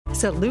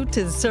Salute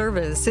to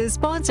Service is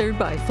sponsored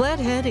by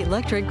Flathead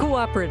Electric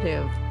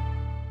Cooperative.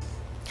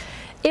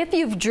 If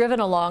you've driven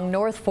along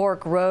North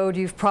Fork Road,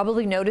 you've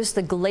probably noticed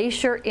the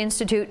Glacier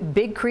Institute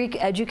Big Creek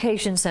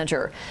Education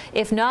Center.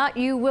 If not,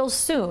 you will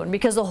soon,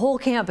 because the whole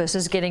campus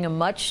is getting a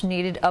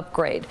much-needed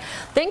upgrade.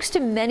 Thanks to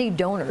many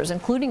donors,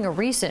 including a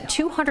recent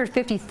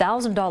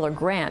 $250,000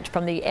 grant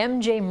from the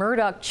M.J.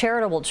 Murdoch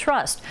Charitable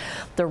Trust,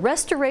 the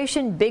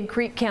Restoration Big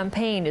Creek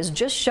campaign is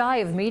just shy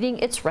of meeting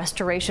its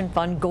Restoration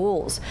Fund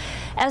goals.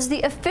 As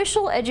the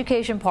official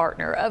education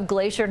partner of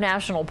Glacier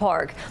National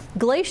Park,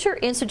 Glacier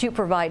Institute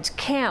provides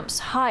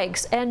camps,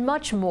 hikes, and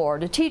much more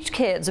to teach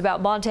kids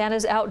about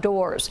Montana's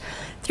outdoors.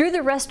 Through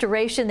the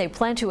restoration, they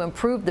plan to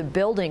improve the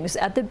buildings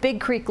at the Big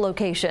Creek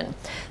location.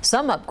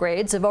 Some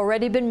upgrades have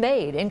already been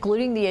made,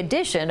 including the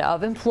addition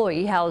of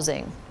employee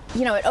housing.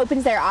 You know, it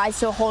opens their eyes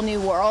to a whole new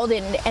world,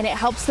 and it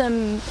helps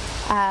them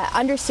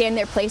understand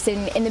their place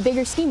in the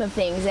bigger scheme of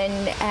things.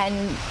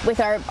 And with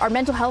our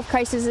mental health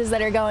crises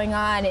that are going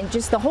on and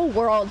just the whole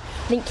world,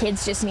 I think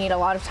kids just need a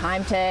lot of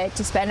time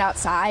to spend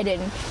outside and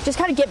just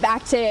kind of get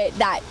back to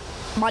that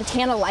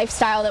Montana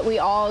lifestyle that we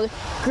all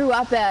grew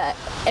up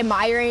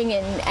admiring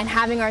and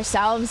having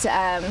ourselves.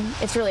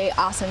 It's really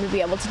awesome to be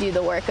able to do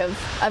the work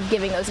of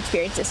giving those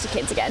experiences to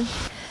kids again.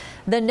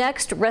 The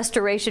next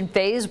restoration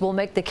phase will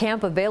make the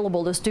camp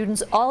available to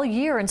students all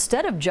year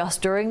instead of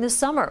just during the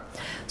summer.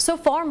 So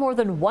far, more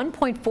than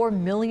 $1.4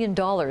 million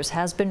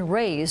has been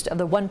raised of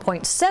the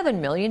 $1.7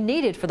 million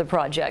needed for the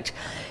project.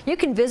 You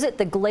can visit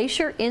the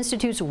Glacier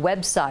Institute's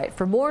website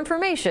for more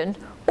information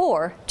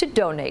or to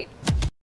donate.